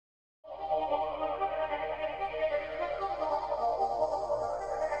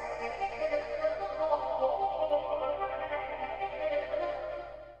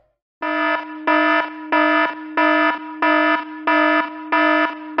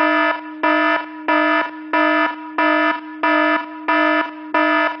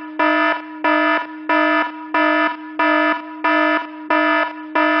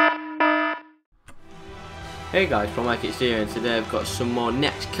Hey guys, ProMikeHD here, and today I've got some more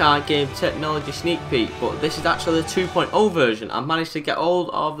next card game technology sneak peek, but this is actually the 2.0 version. I've managed to get hold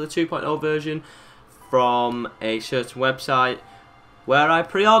of the 2.0 version from a certain website where I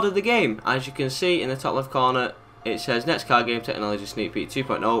pre-ordered the game. As you can see in the top left corner, it says next card game technology sneak peek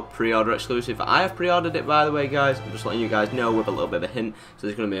 2.0 pre-order exclusive. I have pre-ordered it, by the way, guys. I'm just letting you guys know with a little bit of a hint. So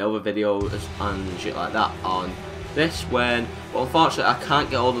there's going to be other videos and shit like that on this but unfortunately I can't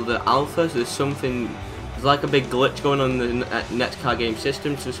get hold of the alpha. So there's like a big glitch going on in the next card game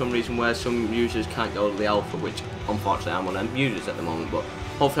system for some reason, where some users can't get hold of the alpha, which unfortunately I'm one of them users at the moment, but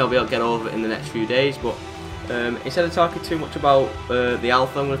hopefully I'll be able to get over it in the next few days. But instead of talking too much about the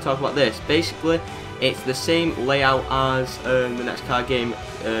alpha, I'm going to talk about this. Basically, it's the same layout as the next card game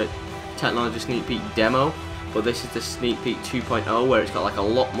technology sneak peek demo, but this is the sneak peek 2.0, where it's got like a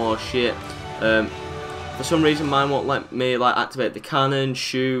lot more shit. For some reason mine won't let me like activate the cannon,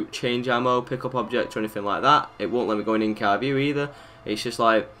 shoot, change ammo, pick up objects or anything like that. It won't let me go in car view either. It's just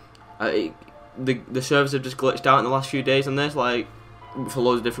like the servers have just glitched out in the last few days on this, like for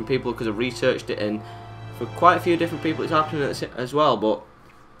loads of different people, because I've researched it, and for quite a few different people it's happening as well, but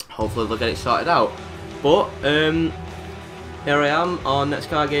hopefully they'll get it sorted out. But here I am on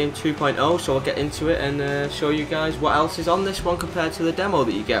Next Card Game 2.0, so I'll get into it and show you guys what else is on this one compared to the demo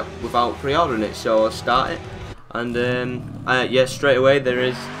that you get without pre-ordering it. So I'll start it, and yeah, straight away there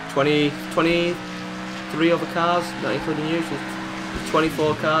is 23 other cars, not including you, so there's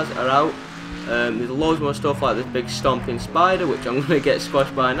 24 cars are out. There's loads more stuff like this big stomping spider, which I'm going to get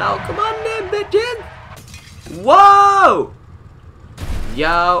squashed by now. Come on then, bitchin'! Whoa!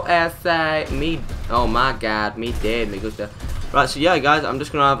 Yo, SA, me, oh my god, me dead, me goes there. Right, so yeah guys, I'm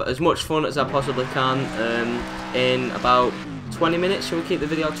just going to have as much fun as I possibly can in about 20 minutes. Should we keep the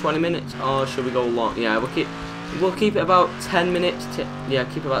video 20 minutes, or should we go long? Yeah, we'll keep it about 10 minutes, yeah,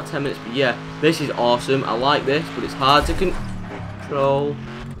 keep it about 10 minutes, but yeah, this is awesome. I like this, but it's hard to control.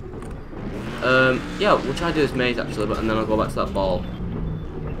 Yeah, we'll try to do this maze actually, but and then I'll go back to that ball.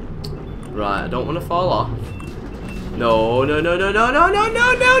 Right, I don't want to fall off. No, no, no, no, no, no, no,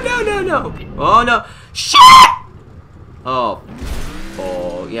 no, no, no, no, no. Oh no. Shit! Oh.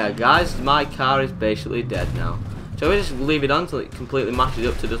 Oh, yeah, guys, my car is basically dead now. So we just leave it on until it completely matches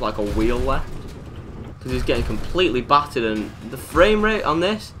up to just like a wheel left, because it's getting completely battered, and the frame rate on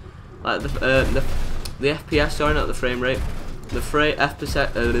this, like the FPS, sorry, not the frame rate, the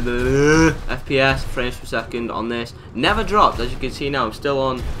FPS, frames per second on this, never dropped. As you can see now, I'm still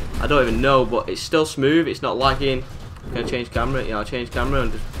on, I don't even know, but it's still smooth, it's not lagging. I'm going to change camera, yeah, I'll change camera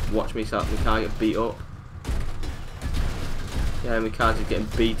and just watch me start, my car get beat up. Yeah, my car's just getting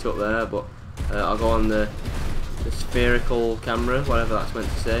beat up there, but I'll go on the spherical camera, whatever that's meant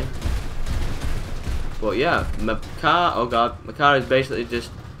to say. But yeah, my car, oh god, my car is basically just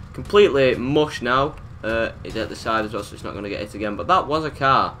completely mush now. It's at the side as well, so it's not going to get hit again, but that was a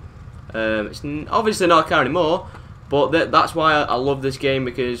car. It's obviously not a car anymore, but that's why I love this game,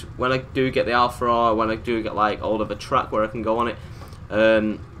 because when I do get the alpha, or when I do get like hold of a track where I can go on it,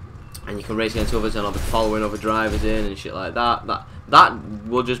 and you can race against others, and I'll be following other drivers in and shit like that. That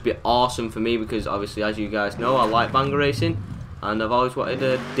will just be awesome for me, because obviously, as you guys know, I like banger racing, and I've always wanted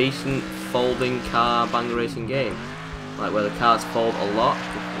a decent folding car banger racing game, like where the cars fold a lot.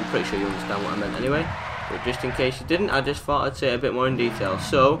 I'm pretty sure you understand what I meant anyway, but just in case you didn't, I just thought I'd say it a bit more in detail.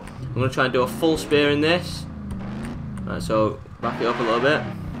 So I'm going to try and do a full spear in this. Right, so back it up a little bit,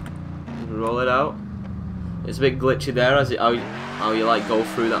 roll it out. It's a bit glitchy there, as how you like go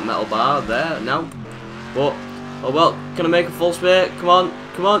through that metal bar there now. But oh well, can I make a full spear? Come on,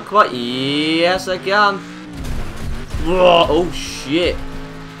 come on, come on! Yes, I can. Whoa, oh shit!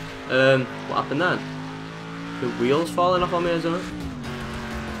 What happened then? The wheels falling off on me or something?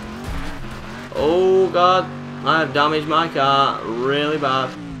 Oh god, I have damaged my car really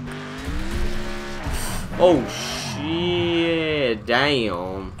bad. Oh shit!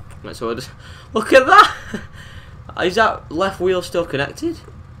 Damn. Right, so I just look at that. Is that left wheel still connected? To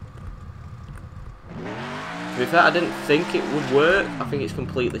be fair, I didn't think it would work. I think it's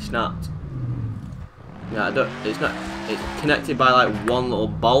completely snapped. Yeah, it's not. It's connected by like one little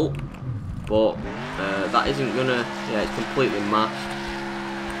bolt, but that isn't gonna. Yeah, it's completely mashed.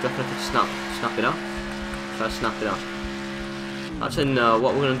 Do you reckon I could snap it off? Try to snap it off. Actually, no.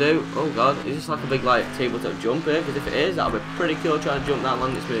 What we're gonna do? Oh god, is this like a big like tabletop jump here? Because if it is, that'll be pretty cool trying to jump that and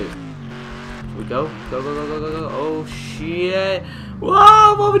land it smooth. We go, go, go, go, go, go, go. Oh shit!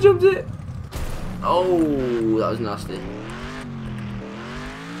 Wow, Mama jumped it. Oh, that was nasty.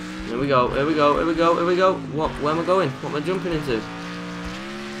 Here we go, here we go, here we go, here we go. What? Where am I going? What am I jumping into?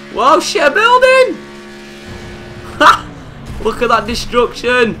 Whoa, shit! A building! Ha! Look at that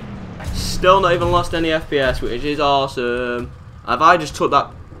destruction! still not even lost any FPS, which is awesome. Have I just took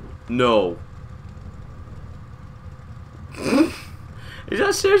that? No. Is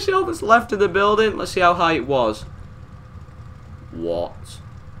that seriously all that's left of the building? Let's see how high it was. What?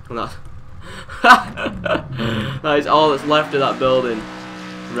 That is all that's left of that building.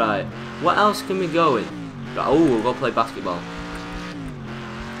 Right. What else can we go in? Right. Oh, we'll go play basketball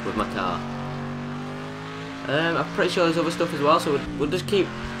with my car. I'm pretty sure there's other stuff as well, so we'll just keep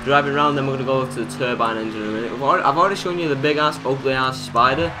driving around. Then we're gonna go to the turbine engine in a minute. I've already shown you the big ass, ugly ass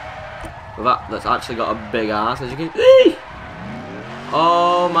spider. That's actually got a big ass, as you can see.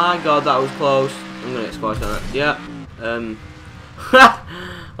 Oh my god, that was close. I'm gonna get squashed on it. Yeah.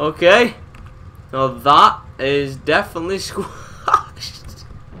 Okay. Now that is definitely squashed.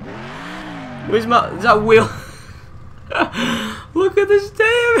 Where's my? Is that wheel? Look at the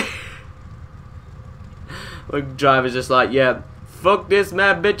state of it. My driver's just like, yeah, fuck this,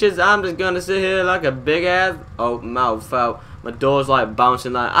 man, bitches. I'm just gonna sit here like a big ass. Oh, mouth out. My door's like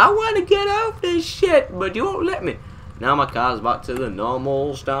bouncing like, I want to get out this shit, but you won't let me. Now my car's back to the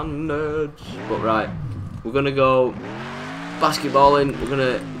normal standards. But right, we're gonna go basketballing. We're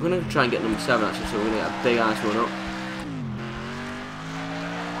gonna try and get number 7 actually, so we're gonna get a big ass one up.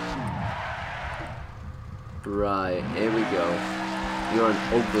 Right, here we go. You're an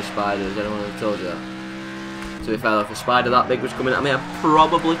ugly spider, has anyone ever told you that? To be fair, if a spider that big was coming at me, I'd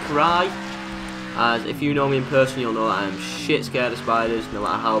probably cry. As if you know me in person, you'll know that I am shit scared of spiders, no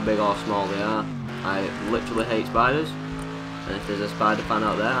matter how big or small they are. I literally hate spiders. And if there's a spider fan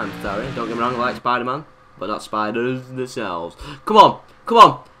out there, I'm sorry. Don't get me wrong, I like Spider-Man, but not spiders themselves. Come on, come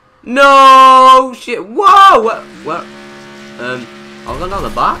on. No shit. Whoa. What? I've gone down the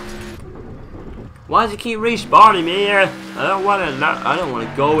back. Why does it keep respawning me here? I don't want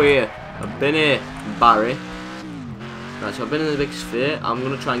to go here. I've been here, Barry. Right, so I've been in the big sphere. I'm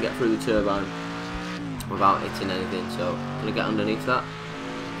gonna try and get through the turbine without hitting anything. So, can I get underneath that?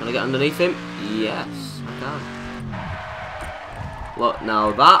 Can I get underneath him? Yes, I can. Look,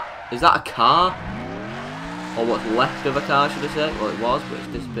 now that is that a car? Or what's left of a car, should I say? Well, it was, but it's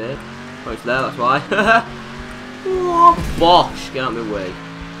disappeared. Oh, it's there. That's why. Bosh! Get out of my way.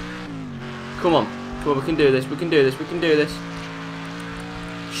 Come on. Come on, we can do this, we can do this, we can do this.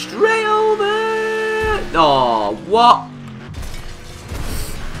 Straight over! Oh, what?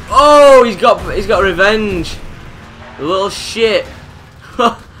 Oh, he's got revenge. The little shit.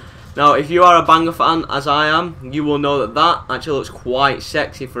 Now, if you are a banger fan, as I am, you will know that that actually looks quite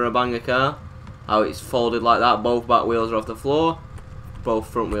sexy for a banger car. How it's folded like that, both back wheels are off the floor. Both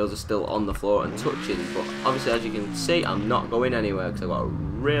front wheels are still on the floor and touching. But obviously, as you can see, I'm not going anywhere because I've got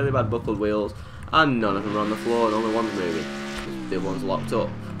really bad buckled wheels. And none of them are on the floor, and only one's moving. The other one's locked up.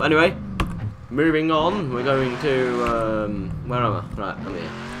 But anyway, moving on, we're going to, where am I? Right, I'm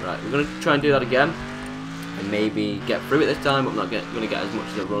here. Right, we're going to try and do that again. And maybe get through it this time, but I'm not going to get as much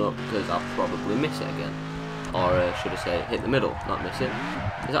as a run up because I'll probably miss it again. Or should I say, hit the middle, not miss it.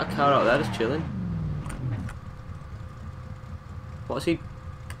 Is that a car out there just chilling? What's he?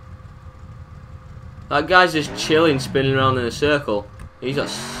 That guy's just chilling, spinning around in a circle. He's got,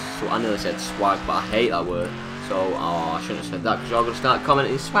 I nearly said swag, but I hate that word. So, oh, I shouldn't have said that because you're going to start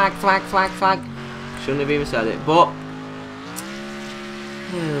commenting swag, swag, swag, swag. Shouldn't have even said it, but.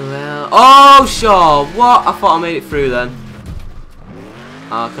 Well. Oh, sure. What? I thought I made it through then.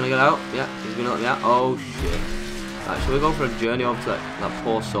 Can I get out? Yeah, he's going to let me out. Oh, shit. Right, shall we go for a journey over to that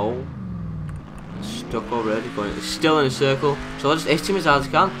poor soul? Stuck already, going. It's still in a circle. So I just hit him as hard as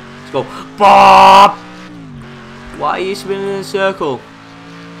I can. Let's go. Bob! Why are you spinning in a circle?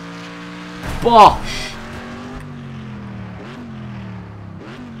 Bosh!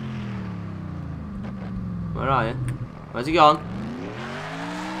 Where are you? Where's he gone?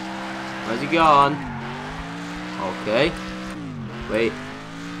 Where's he gone? Okay. Wait.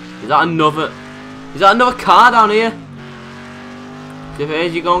 Is that another car down here? If it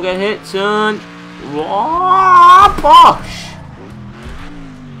is, you're gonna get hit, son. Whoa, bosh!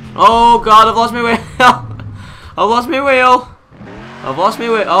 Oh god, I've lost my wheel. I've lost my wheel. I've lost my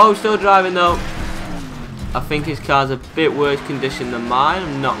wheel. Oh, still driving though. I think his car's a bit worse condition than mine,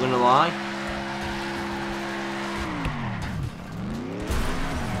 I'm not gonna lie.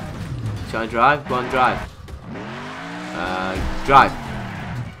 Shall I drive? Go on, drive. Drive.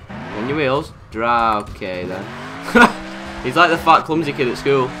 On your wheels. Drive. Okay then. He's like the fat clumsy kid at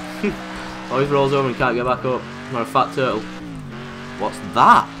school. Always rolls over and can't get back up. Or a fat turtle. What's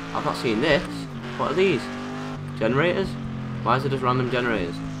that? I've not seen this. What are these? Generators? Why is it just random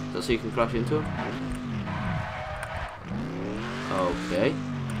generators? Is that so you can crash into them? Okay.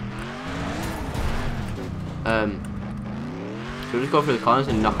 Should we just go through the corners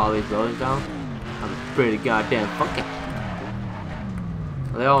and knock all these buildings down? I'm pretty goddamn funky.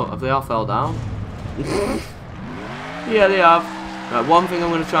 Have they all fell down? Yeah, they have. Right, one thing I'm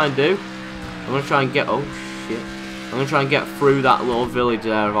going to try and do, I'm going to try and get, oh shit, I'm going to try and get through that little village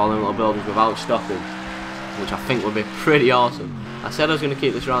there of all them little buildings without stopping, which I think would be pretty awesome. I said I was going to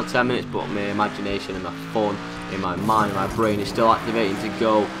keep this around 10 minutes, but my imagination and my fun in my mind, my brain is still activating to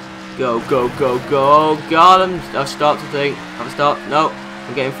go. Go, go, go, go. God, I've stopped to think. I've stopped. No,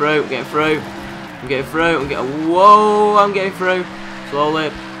 I'm getting through, I'm getting through. I'm getting through, I'm getting, whoa, I'm getting through. Slowly.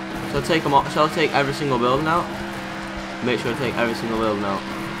 Shall I take them off? Shall I take every single building out? Make sure I take every single building out.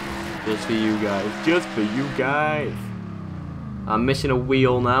 Just for you guys. Just for you guys. I'm missing a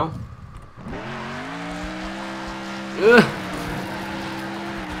wheel now. Ugh.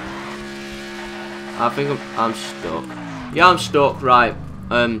 I think I'm stuck. Yeah, I'm stuck. Right.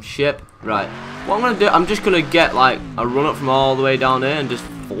 Ship. Right. What I'm gonna do, I'm just gonna get like a run up from all the way down there and just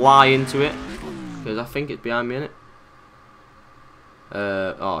fly into it. Because I think it's behind me, innit?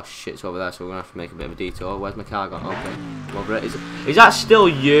 Oh shit, it's over there, so we're gonna have to make a bit of a detour. Where's my car gone? Okay, I'm over it. Is that still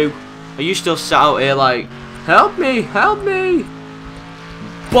you? Are you still sat out here like, help me, help me?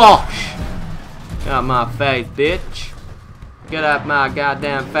 Bosh! Get out my face, bitch. Get out my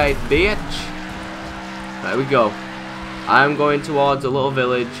goddamn face, bitch. There we go. I'm going towards a little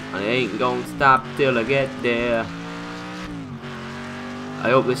village, and I ain't gonna stop till I get there. I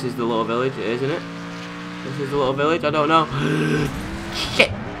hope this is the little village, isn't it? This is the little village, I don't know.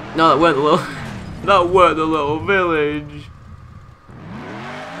 Shit! No, that weren't the little that weren't the little village.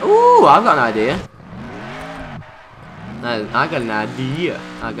 Ooh, I've got an idea. I got an idea.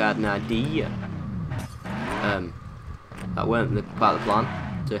 I got an idea. That weren't part of the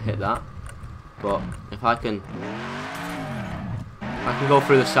plan to hit that. But if I can go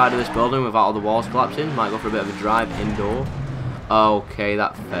through the side of this building without all the walls collapsing, might go for a bit of a drive indoor. Okay,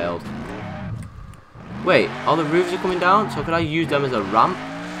 that failed. Wait, all the roofs are coming down, so could I use them as a ramp?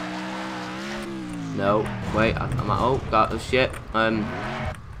 No. Wait, I'm at, oh god, oh shit. I'm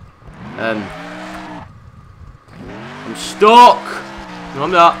stuck! No,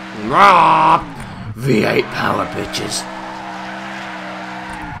 I'm not. V8 power, bitches.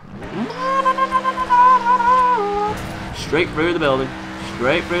 Straight through the building.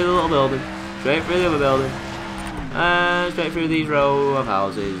 Straight through the little building. Straight through the other building. And straight through these row of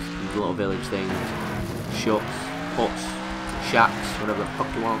houses. These little village things. Shuts, huts, shacks, whatever the fuck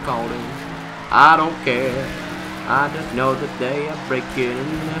you want to call them. I don't care. I just know that they are breaking in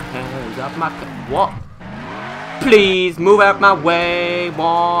the hands of my what? Please move out my way, boy.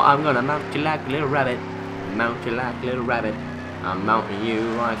 I'm gonna mount you like a little rabbit. Mount you like a little rabbit. I'm mounting you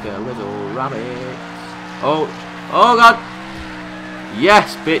like a little rabbit. Oh, oh god.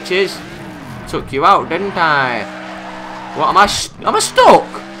 Yes, bitches. Took you out, didn't I? What am I stuck?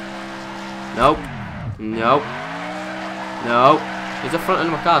 Nope. Nope. Nope. Is the front end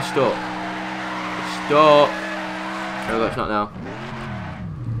of my car stuck? It's stuck. There we go, it's not now.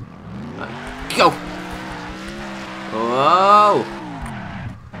 Right. Go! Whoa!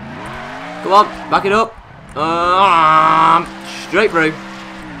 Come on, back it up. Straight through.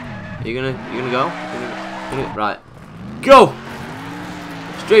 You gonna go? Right. Go!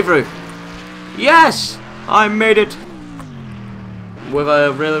 Straight through. Yes! I made it! With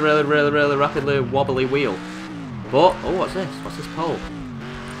a really rapidly wobbly wheel. But, oh, what's this? What's this pole?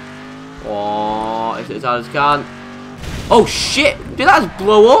 Oh, it's as hard as can. Oh shit! Did that just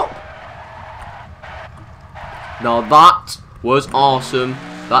blow up? Now that was awesome.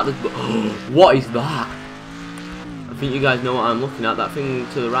 That is, what is that? I think you guys know what I'm looking at. That thing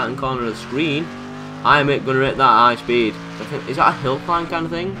to the right hand corner of the screen. I'm gonna hit that high speed. I think, is that a hill climb kind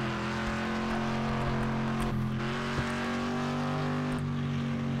of thing?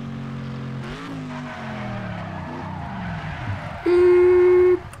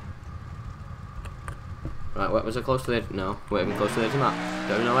 Right, wait, was I close to the edge? No, wait, I'm close to the edge of that.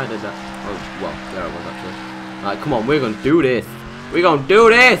 Don't know why I did that. Oh, well, there I was actually. Right, come on, we're gonna do this. We're gonna do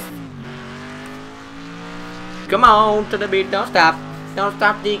this! Come on to the beat, don't stop. Don't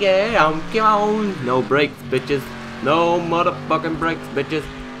stop the game, come on. No brakes, bitches. No motherfucking brakes, bitches.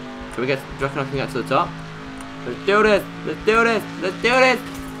 Can we get, do you reckon I can get to the top? Let's do this, let's do this, let's do this.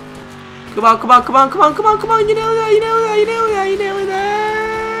 Come on, come on, come on, come on, come on, come on. You know that, you know that, you know that, you know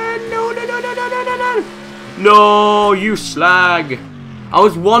that. No, no, no, no, no, no, no, no. No, you slag. I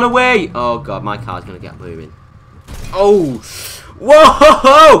was one away. Oh god, my car's gonna get moving. Oh,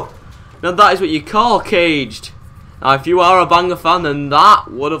 whoa! Now that is what you call caged. Now if you are a banger fan, then that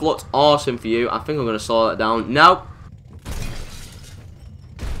would have looked awesome for you. I think I'm gonna slow that down now.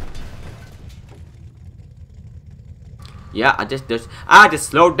 Yeah, I just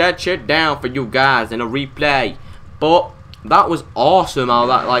slowed that shit down for you guys in a replay. But that was awesome. How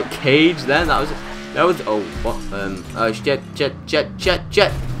that like cage then. That was oh what oh jet.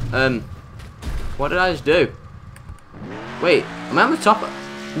 What did I just do? Wait, am I on the top?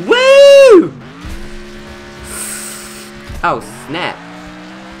 Woo! Oh snap!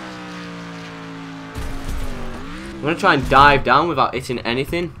 I'm gonna try and dive down without hitting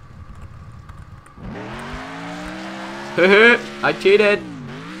anything. I cheated.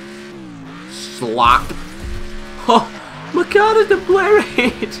 Slap. Oh, my car is deployed.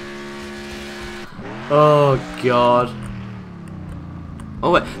 Oh god.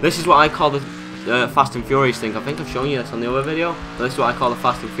 Oh wait, this is what I call the Fast and Furious thing. I think I've shown you this on the other video. But this is what I call the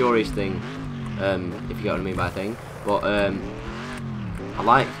Fast and Furious thing. If you get what I mean by thing. But I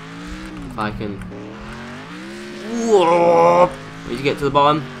like if I can. Whoa! When you get to the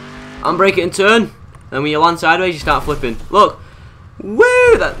bottom, and break it and turn. Then when you land sideways, you start flipping. Look,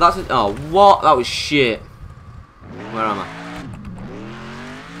 woo! That's it. Oh, what? That was shit. Where am I?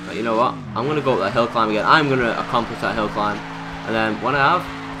 But you know what? I'm gonna go up that hill climb again. I'm gonna accomplish that hill climb, and then when I have,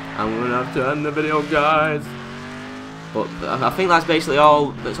 I'm gonna have to end the video, guys. But I think that's basically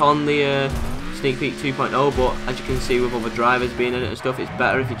all that's on the Sneak Peek 2.0. But as you can see, with other drivers being in it and stuff, it's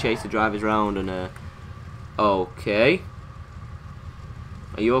better if you chase the drivers around. And okay,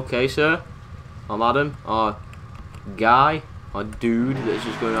 are you okay, sir? Or madam? Or guy? Or dude that's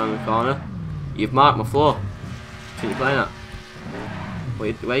just going around the corner? You've marked my floor. Shouldn't you play that?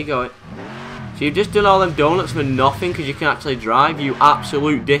 Where you going? So you've just done all them donuts for nothing because you can actually drive, you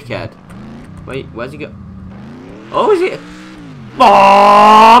absolute dickhead. Wait, where's he go? Oh, is it? Boom,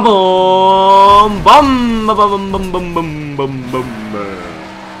 boom, boom, boom, boom, boom, boom, boom.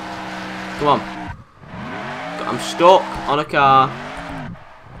 Come on. I'm stuck on a car.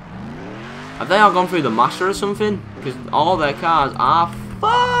 Have they all gone through the master or something? Because all their cars are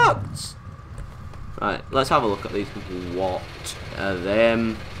fucked. Right, let's have a look at these. What are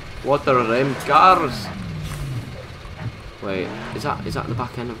them? What are them cars? Wait, is that the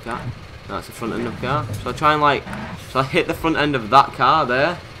back end of the car? No, that's the front end of the car. So I try and I hit the front end of that car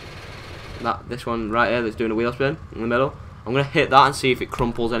there. This one right here that's doing a wheel spin in the middle. I'm gonna hit that and see if it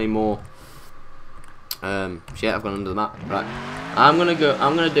crumples anymore. Shit, I've gone under the map. Right, I'm gonna do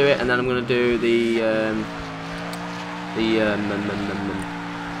it, and then I'm gonna do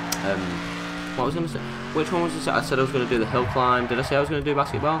what was I gonna say? Which one was it? I said I was gonna do the hill climb. Did I say I was gonna do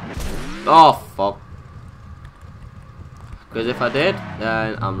basketball? Oh fuck. Because if I did,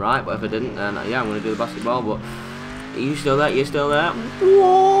 then I'm right. But if I didn't, then yeah, I'm gonna do the basketball. But are you still there? You still there?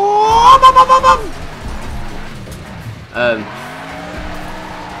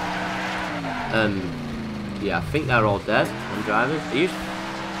 Yeah, I think they're all dead. I'm driving. Are you?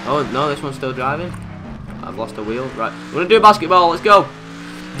 Oh no, this one's still driving. I've lost a wheel. Right, I'm gonna do basketball. Let's go.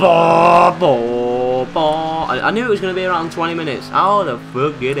 I knew it was gonna be around 20 minutes. How the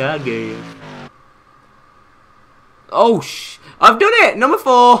fuck did I get? Oh I've done it. Number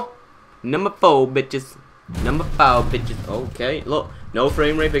 4. Number 4, bitches. Number 4, bitches. Okay, look, no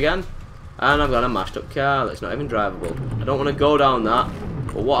frame rate again, and I've got a mashed up car that's not even drivable. I don't want to go down that,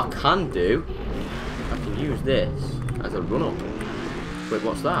 but what I can do, I can use this as a run up. Wait,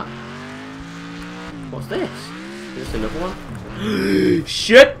 what's that? What's this? Is this another one?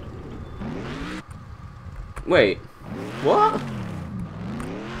 Shit! Wait, what?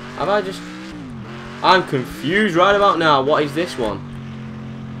 Have I just... I'm confused right about now. What is this one?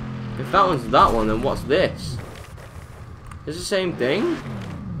 If that one's that one, then what's this? It's the same thing?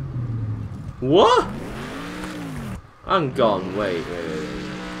 What? I'm gone. Wait.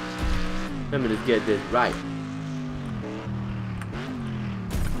 Let me just get this right.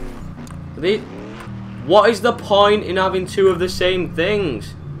 What is the point in having 2 of the same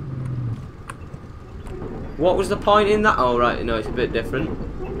things? What was the point in that? Oh right, no, it's a bit different.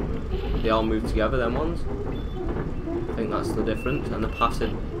 They all move together, them ones. I think that's the difference, and the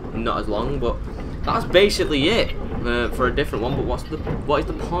passing not as long, but that's basically it for a different one. But what is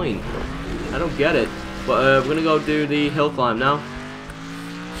the point? I don't get it. But we're gonna go do the hill climb now.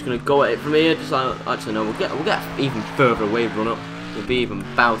 Just gonna go at it from here. Just actually no, we'll get even further away. Run up. We'll be even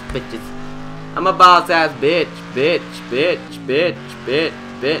boss bitches. I'm a boss ass bitch.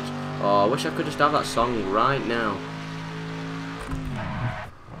 Oh, I wish I could just have that song right now.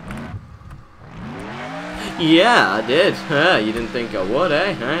 Yeah, I did. You didn't think I would,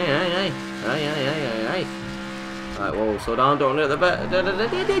 eh? Hey. Right, whoa, slow down, don't hit the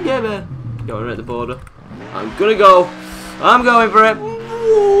don't hit the border. I'm going for it.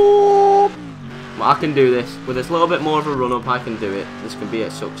 Well, I can do this. With this little bit more of a run up, I can do it. This can be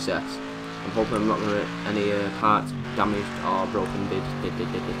a success. I'm hoping I'm not going to hit any parts. damaged or broken did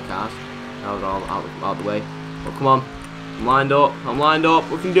cars. Now they're all out the way. But come on, I'm lined up.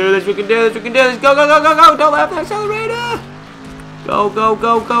 We can do this. We can do this. We can do this. Go, go, go, go, go! Don't let the accelerator. Go, go,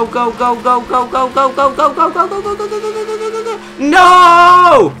 go, go, go, go, go, go, go, go, go, go, go, go, go, go, go, go, go.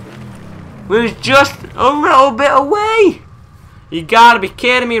 No! We was just a little bit away. You gotta be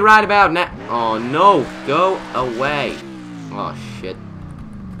kidding me right about now. Oh no, go away. Oh shit.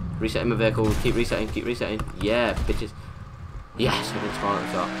 Resetting my vehicle, keep resetting. Yeah, bitches. Yes, I didn't spawn at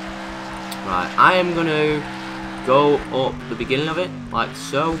the top. Right, I am gonna go up the beginning of it, like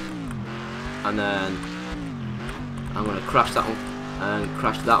so. And then I'm gonna crash that one, and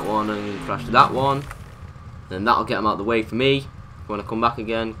crash that one, and crash that one. Then that'll get them out of the way for me. When I come back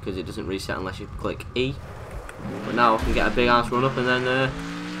again, because it doesn't reset unless you click E. But now I can get a big ass run up and then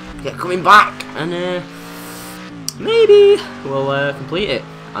get coming back, and maybe we'll complete it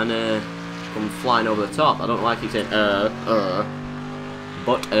and come flying over the top. I don't like you saying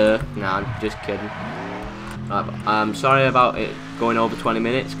but nah, I'm just kidding. Right, I'm sorry about it going over 20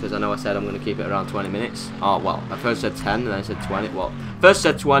 minutes, because I know I said I'm going to keep it around 20 minutes. Oh well, I first said 10 and then I said 20. Well, first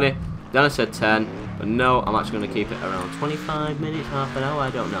said 20, then I said 10. But no, I'm actually going to keep it around 25 minutes, half an hour,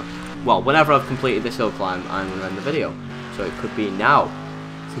 I don't know. Well, whenever I've completed this hill climb, I'm going to end the video. So it could be now.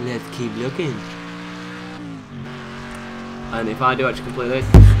 So let's keep looking. And if I do actually complete this...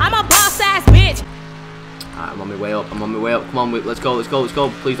 I'm a boss-ass bitch! Alright, I'm on my way up, Come on, let's go, let's go, let's go.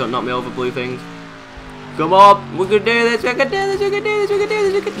 Please don't knock me over, blue things. Come on, we can do this, we can do this, we can do this, we can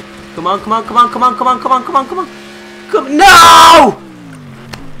do this, we can... Come on, come on, come on, come on, come on, come on, come on, come on. Come... No!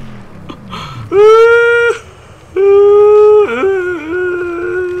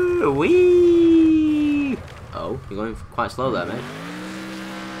 Wee! Oh, you're going quite slow there, mate.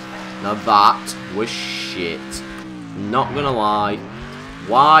 Now that was shit. Not gonna lie.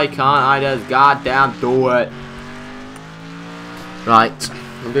 Why can't I just goddamn do it? Right,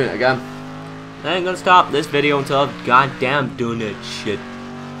 I'm doing it again. I ain't gonna stop this video until I've goddamn done that shit.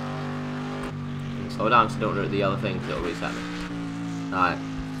 Slow down so I don't hurt the yellow thing, because it'll reset me. Alright.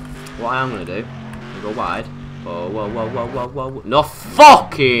 What I am gonna do, I'm gonna go wide. Whoa, whoa, whoa, whoa, whoa, whoa. No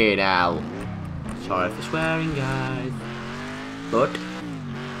fucking hell! Sorry for swearing, guys. But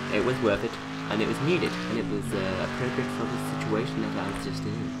it was worth it, and it was needed, and it was appropriate for the situation that I was just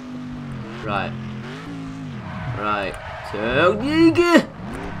in. Right. Right. So,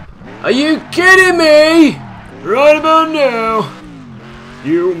 are you kidding me? Right about now.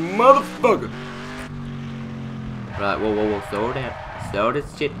 You motherfucker. Right, whoa, whoa, whoa, slow down. Slow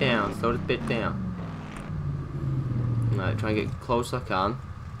this shit down. Slow this bit down. Right, try and get close as I can.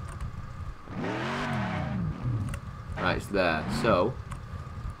 Right, it's there. So,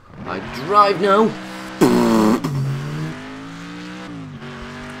 I drive now.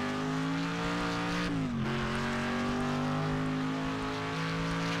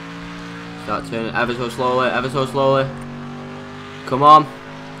 Start turning ever so slowly, ever so slowly. Come on.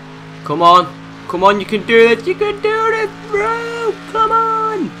 Come on. Come on, you can do this. You can do this, bro. Come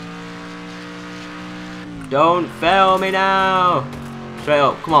on. Don't fail me now. Straight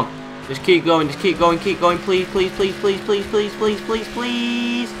up. Come on. Just keep going. Just keep going. Keep going. Please, please, please, please, please, please, please, please,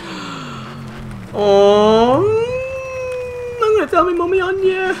 please. Oh, I'm gonna tell me mommy on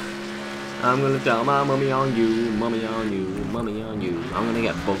you. I'm gonna tell my mommy on you, mommy on you, mommy on you. I'm gonna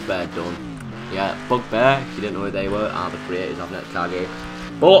get Bugbear done. Yeah, Bugbear, if you didn't know who they were, are the creators of Netcar Game.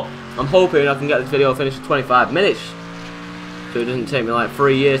 But I'm hoping I can get this video finished in 25 minutes, so it doesn't take me like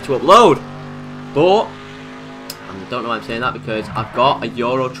 3 years to upload. But I don't know why I'm saying that, because I've got a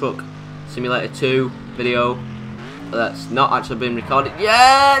Euro Truck Simulator 2 video that's not actually been recorded.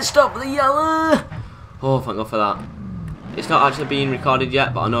 Yeah, stop the yellow. Oh, thank God for that. It's not actually being recorded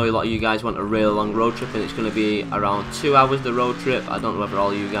yet, but I know a lot of you guys want a really long road trip, and it's going to be around 2 hours the road trip. I don't know whether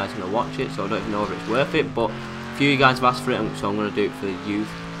all of you guys are going to watch it, so I don't even know if it's worth it, but a few of you guys have asked for it, so I'm going to do it for the you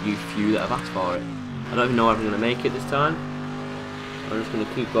few that have asked for it. I don't even know if I'm going to make it this time. I'm just going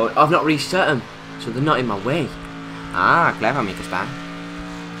to keep going. I've not reset them, so they're not in my way. Ah, clever, make us back.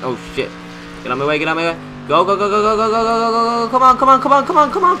 Oh shit. Get out of my way, get out of my way. Go, go, go, go, go, go, go, go, go, go, come on, come on, come on, come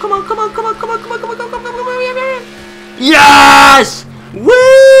on, come on, come on, come on, come on, come on, come on, come on, come on, come on, come on, come on. Yes!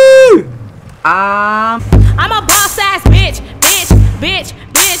 Woo! I'm a boss ass bitch, bitch, bitch,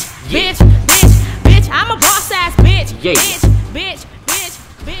 bitch, bitch, bitch, bitch. I'm a boss ass bitch, yeah. Bitch, bitch,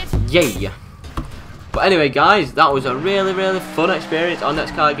 bitch, bitch. Yeah. But anyway, guys, that was a really, really fun experience on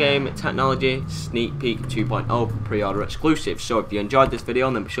Netcar Game Technology Sneak Peek 2.0 pre-order exclusive. So if you enjoyed this video,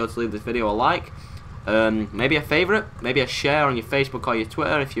 then be sure to leave this video a like, maybe a favourite, maybe a share on your Facebook or your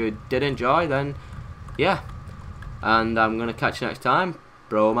Twitter. If you did enjoy, then yeah. And I'm gonna catch you next time.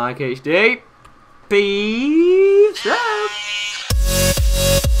 ProMikeHD. Peace. Peace out.